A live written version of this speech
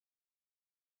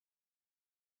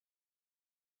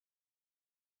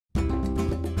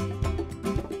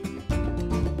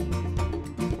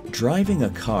Driving a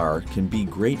car can be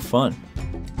great fun.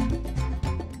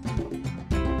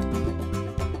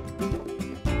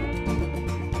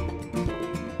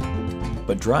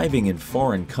 But driving in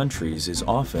foreign countries is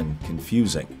often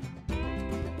confusing.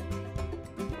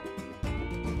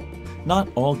 Not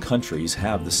all countries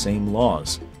have the same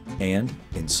laws, and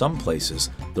in some places,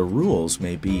 the rules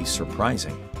may be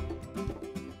surprising.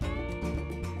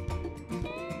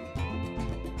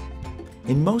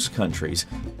 In most countries,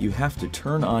 you have to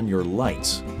turn on your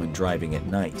lights when driving at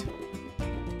night.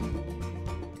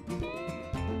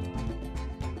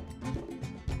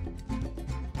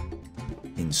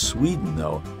 In Sweden,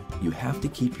 though, you have to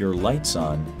keep your lights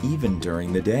on even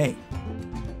during the day.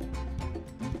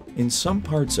 In some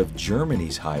parts of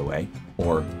Germany's highway,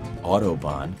 or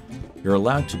Autobahn, you're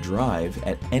allowed to drive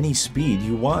at any speed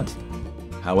you want.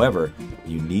 However,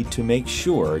 you need to make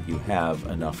sure you have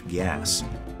enough gas.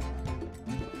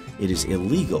 It is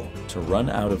illegal to run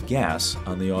out of gas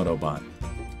on the Autobahn.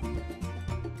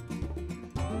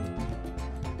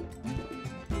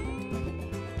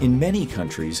 In many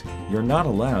countries, you're not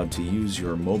allowed to use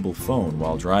your mobile phone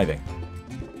while driving.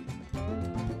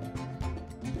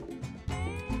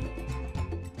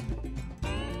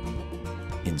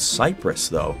 In Cyprus,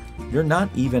 though, you're not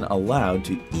even allowed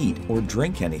to eat or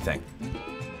drink anything.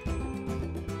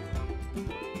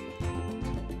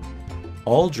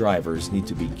 All drivers need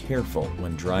to be careful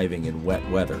when driving in wet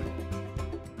weather.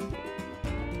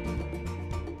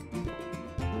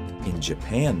 In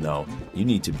Japan, though, you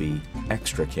need to be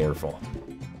extra careful.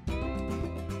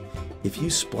 If you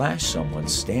splash someone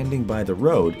standing by the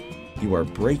road, you are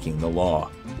breaking the law.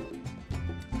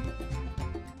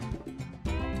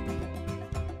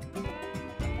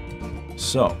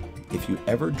 So, if you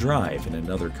ever drive in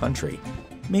another country,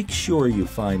 make sure you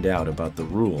find out about the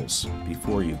rules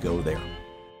before you go there.